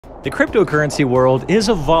The cryptocurrency world is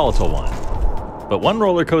a volatile one, but one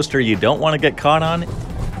roller coaster you don't want to get caught on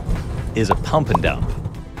is a pump and dump.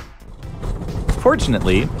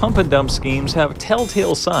 Fortunately, pump and dump schemes have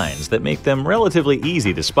telltale signs that make them relatively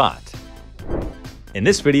easy to spot. In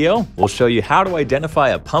this video, we'll show you how to identify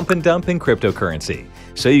a pump and dump in cryptocurrency,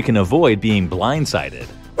 so you can avoid being blindsided.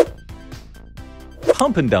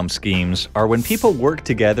 Pump and dump schemes are when people work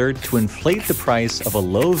together to inflate the price of a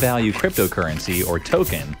low-value cryptocurrency or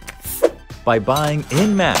token by buying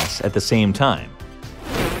en masse at the same time,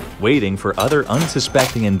 waiting for other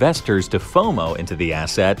unsuspecting investors to FOMO into the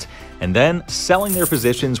asset, and then selling their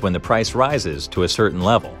positions when the price rises to a certain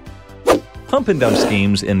level. Pump and dump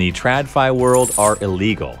schemes in the TradFi world are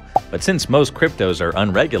illegal, but since most cryptos are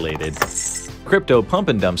unregulated, crypto pump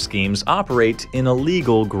and dump schemes operate in a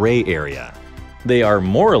legal gray area. They are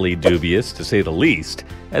morally dubious, to say the least,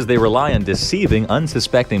 as they rely on deceiving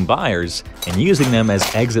unsuspecting buyers and using them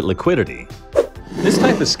as exit liquidity. This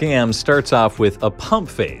type of scam starts off with a pump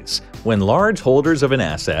phase, when large holders of an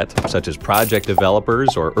asset, such as project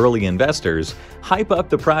developers or early investors, hype up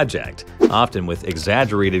the project, often with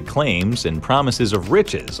exaggerated claims and promises of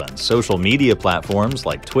riches on social media platforms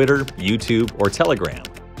like Twitter, YouTube, or Telegram.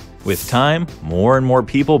 With time, more and more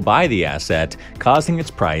people buy the asset, causing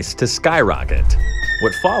its price to skyrocket.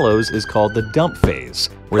 What follows is called the dump phase,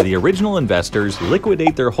 where the original investors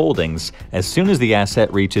liquidate their holdings as soon as the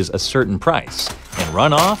asset reaches a certain price and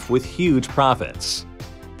run off with huge profits.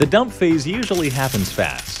 The dump phase usually happens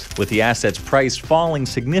fast, with the asset's price falling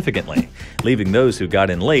significantly, leaving those who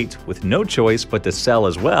got in late with no choice but to sell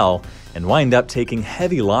as well and wind up taking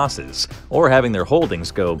heavy losses or having their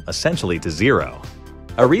holdings go essentially to zero.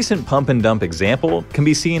 A recent pump and dump example can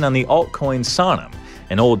be seen on the altcoin Sonam,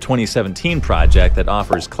 an old 2017 project that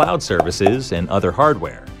offers cloud services and other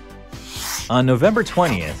hardware. On November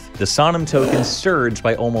 20th, the Sonam token surged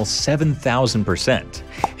by almost 7,000%,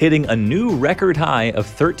 hitting a new record high of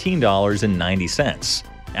 $13.90,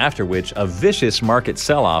 after which a vicious market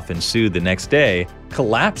sell-off ensued the next day,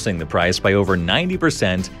 collapsing the price by over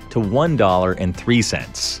 90% to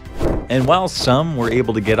 $1.03. And while some were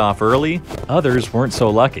able to get off early, others weren't so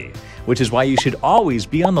lucky, which is why you should always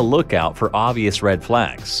be on the lookout for obvious red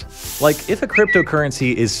flags. Like if a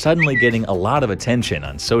cryptocurrency is suddenly getting a lot of attention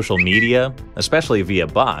on social media, especially via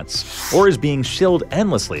bots, or is being shilled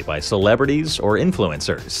endlessly by celebrities or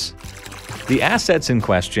influencers. The assets in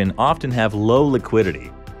question often have low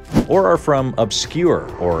liquidity, or are from obscure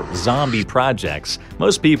or zombie projects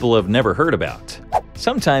most people have never heard about.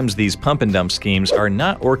 Sometimes these pump and dump schemes are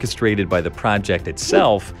not orchestrated by the project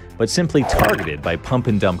itself, but simply targeted by pump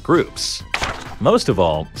and dump groups. Most of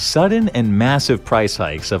all, sudden and massive price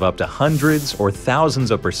hikes of up to hundreds or thousands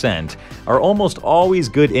of percent are almost always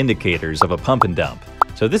good indicators of a pump and dump,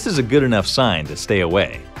 so this is a good enough sign to stay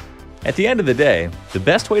away. At the end of the day, the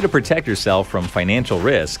best way to protect yourself from financial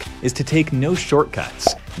risk is to take no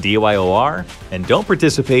shortcuts, DYOR, and don't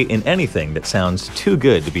participate in anything that sounds too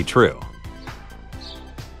good to be true.